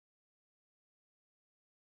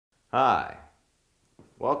Hi,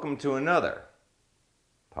 welcome to another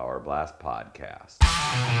Power Blast podcast.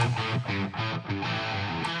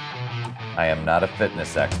 I am not a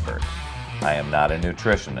fitness expert. I am not a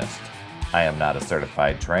nutritionist. I am not a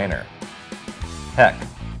certified trainer. Heck,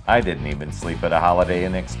 I didn't even sleep at a Holiday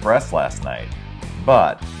Inn Express last night.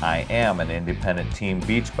 But I am an independent team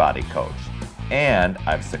Beachbody coach, and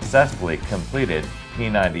I've successfully completed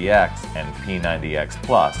P90X and P90X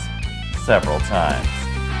Plus several times,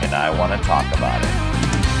 and I want to talk about it.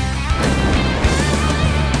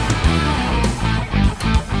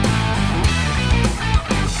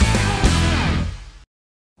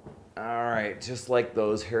 All right, just like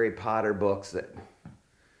those Harry Potter books that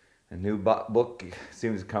a new book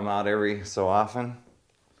seems to come out every so often.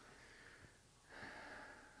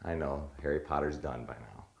 I know, Harry Potter's done by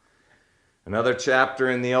now. Another chapter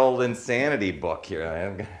in the old Insanity book here. I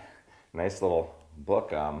have a nice little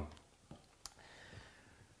book.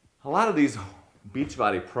 A lot of these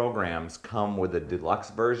Beachbody programs come with a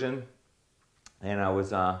deluxe version. And I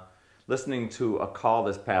was listening to a call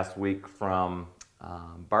this past week from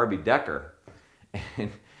Barbie Decker.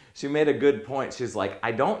 And she made a good point. She's like,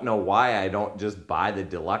 I don't know why I don't just buy the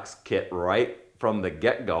deluxe kit right from the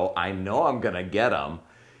get-go. I know I'm going to get them.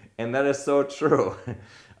 And that is so true.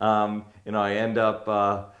 I end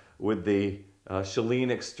up with the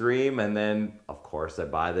Chalene Extreme, and then, of course, I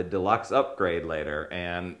buy the deluxe upgrade later.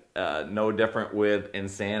 And no different with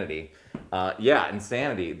Insanity.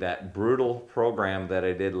 Insanity, that brutal program that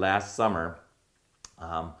I did last summer,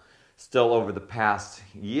 still over the past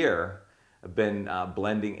year, I've been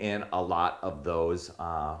blending in a lot of those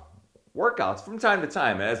workouts from time to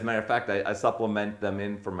time. As a matter of fact, I supplement them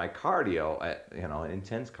in for my cardio,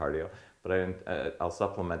 intense cardio, but I'll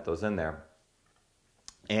supplement those in there.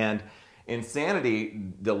 And Insanity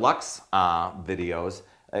Deluxe videos,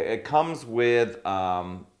 it comes with 3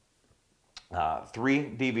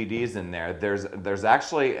 DVDs in there. There's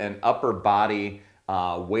actually an upper body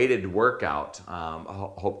weighted workout.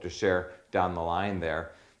 Hope to share down the line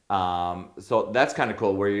there. So that's kind of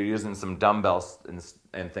cool, where you're using some dumbbells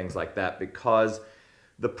and things like that, because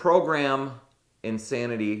the program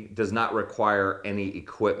Insanity does not require any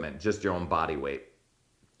equipment, just your own body weight.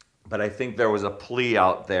 But I think there was a plea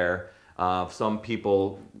out there of some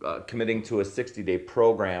people committing to a 60-day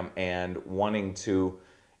program and wanting to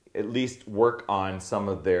at least work on some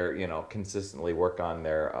of their, consistently work on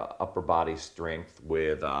their upper body strength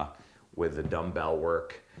with the dumbbell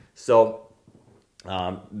work. So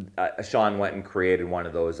Sean went and created one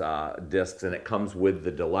of those discs, and it comes with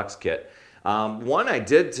the deluxe kit. One I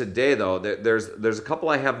did today, though, there's a couple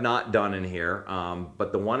I have not done in here,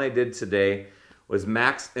 but the one I did today was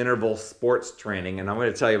max interval sports training, and I'm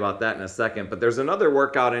going to tell you about that in a second. But there's another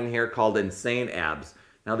workout in here called Insane Abs.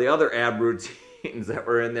 Now, the other ab routines that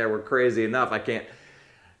were in there were crazy enough. I'm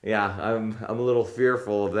a little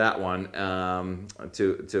fearful of that one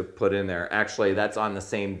to put in there. Actually, that's on the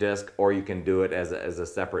same disc, or you can do it as a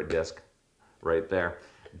separate disc right there.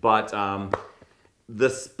 But the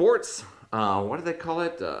sports, what do they call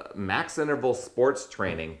it? Max interval sports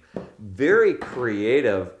training. Very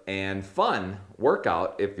creative and fun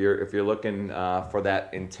workout if you're looking for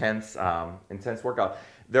that intense workout.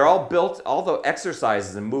 They're all built. All the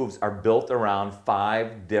exercises and moves are built around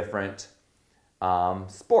 5 different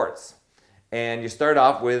sports. And you start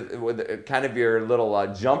off with kind of your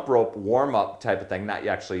little jump rope warm-up type of thing. Not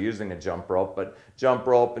actually using a jump rope, but jump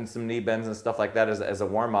rope and some knee bends and stuff like that as a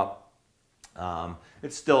warm-up.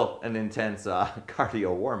 It's still an intense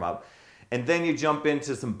cardio warm-up. And then you jump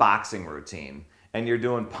into some boxing routine. And you're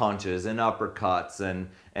doing punches and uppercuts and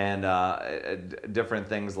different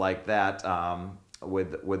things like that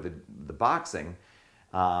with the boxing.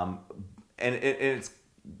 And it's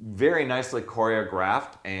very nicely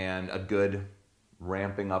choreographed and a good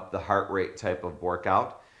ramping up the heart rate type of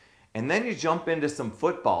workout. And then you jump into some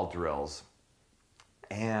football drills.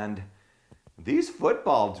 And these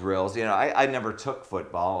football drills, I never took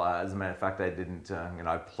football. As a matter of fact, I didn't,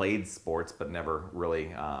 I played sports, but never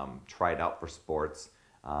really tried out for sports.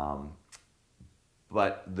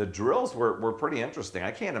 But the drills were pretty interesting.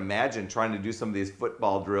 I can't imagine trying to do some of these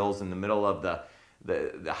football drills in the middle of the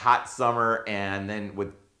hot summer and then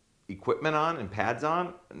with equipment on and pads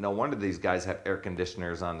on. No wonder these guys have air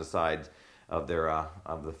conditioners on the side of their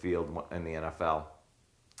of the field in the NFL.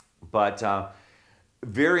 But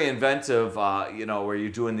very inventive, where you're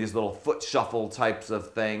doing these little foot shuffle types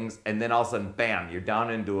of things, and then all of a sudden, bam, you're down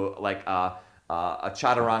into a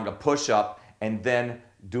chaturanga push-up, and then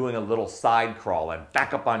doing a little side crawl and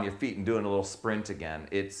back up on your feet and doing a little sprint again.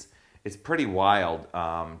 It's pretty wild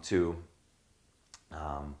to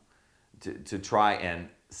try and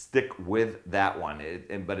stick with that one.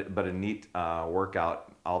 But a neat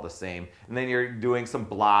workout all the same. And then you're doing some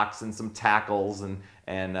blocks and some tackles and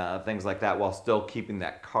things like that while still keeping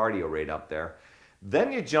that cardio rate up there.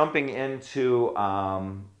 Then you're jumping into,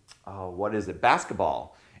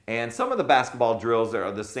 basketball. And some of the basketball drills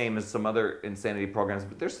are the same as some other Insanity programs,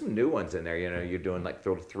 but there's some new ones in there. You know, you're doing like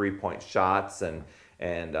 3-point shots and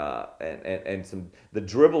some the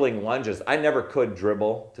dribbling lunges. I never could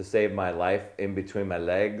dribble to save my life in between my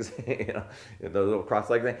legs, you know, the little cross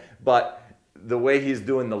leg thing. But the way he's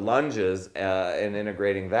doing the lunges and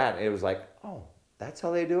integrating that, it was like, oh, that's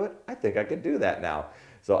how they do it? I think I could do that now.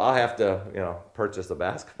 So I'll have to, you know, purchase a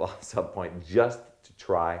basketball at some point just to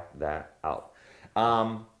try that out.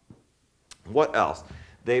 What else?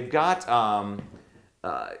 They've got,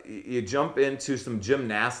 you jump into some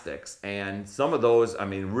gymnastics, and some of those, I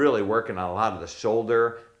mean, really working on a lot of the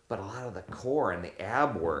shoulder, but a lot of the core and the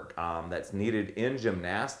ab work that's needed in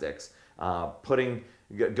gymnastics.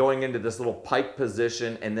 Going into this little pike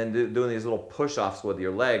position and then doing these little push-offs with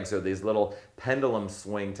your legs, or these little pendulum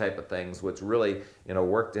swing type of things, which really, you know,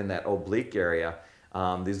 worked in that oblique area.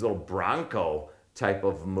 These little Bronco type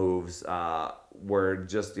of moves where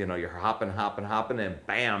just, you know, you're hopping, and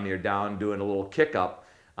bam, you're down doing a little kick up.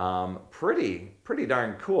 Pretty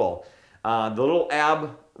darn cool. The little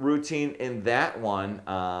ab routine in that one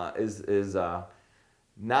is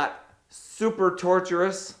not super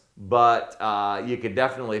torturous, but you could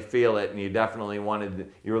definitely feel it, and you definitely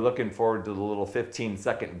you were looking forward to the little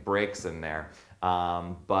 15-second breaks in there.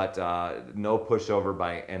 But no pushover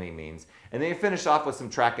by any means. And then you finish off with some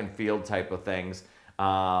track and field type of things,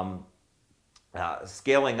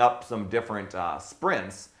 scaling up some different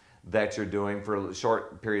sprints that you're doing for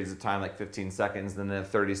short periods of time, like 15 seconds, then a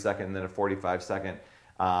 30-second, and then a 45-second.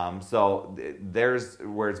 So there's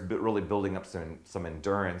where it's really building up some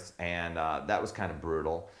endurance, and that was kind of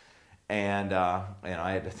brutal. And you know,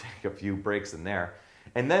 I had to take a few breaks in there.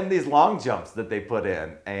 And then these long jumps that they put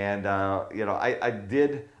in. And you know, I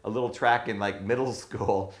did a little track in like middle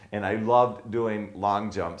school, and I loved doing long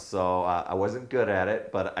jumps. So I wasn't good at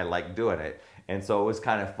it, but I liked doing it. And so it was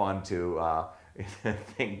kind of fun to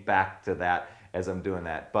think back to that as I'm doing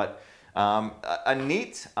that. But a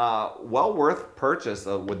neat, well worth purchase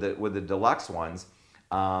with the deluxe ones.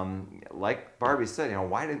 Like Barbie said, you know,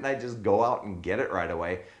 why didn't I just go out and get it right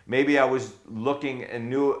away? Maybe I was looking and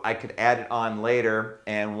knew I could add it on later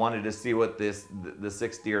and wanted to see what the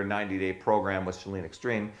 60 or 90-day program with Chalene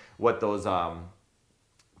Extreme, what those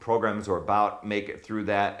programs were about, make it through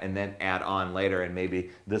that, and then add on later. And maybe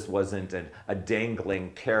this wasn't a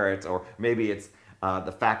dangling carrot, or maybe it's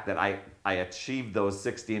the fact that I achieved those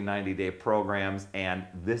 60 and 90-day programs, and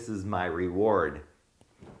this is my reward.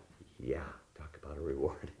 Yeah. A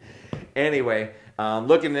reward. Anyway,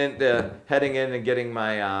 looking into heading in and getting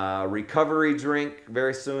my recovery drink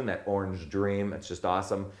very soon, that Orange Dream. It's just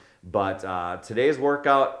awesome. But today's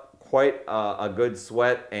workout, quite a good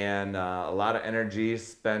sweat and a lot of energy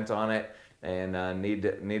spent on it, and need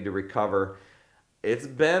to recover. It's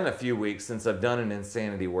been a few weeks since I've done an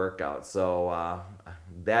Insanity workout, so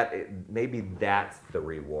maybe that's the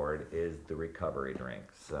reward, is the recovery drink.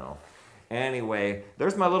 So anyway,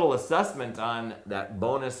 there's my little assessment on that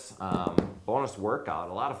bonus workout.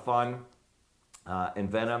 A lot of fun,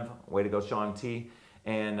 inventive. Way to go, Sean T.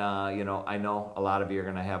 And you know, I know a lot of you are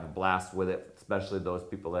going to have a blast with it, especially those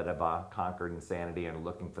people that have conquered Insanity and are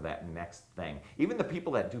looking for that next thing. Even the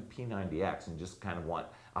people that do P90X and just kind of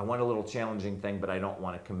I want a little challenging thing, but I don't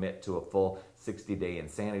want to commit to a full 60-day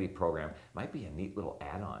Insanity program. Might be a neat little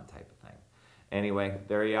add-on type of thing. Anyway,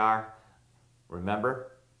 there you are.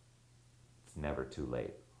 Remember, it's never too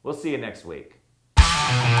late. We'll see you next week.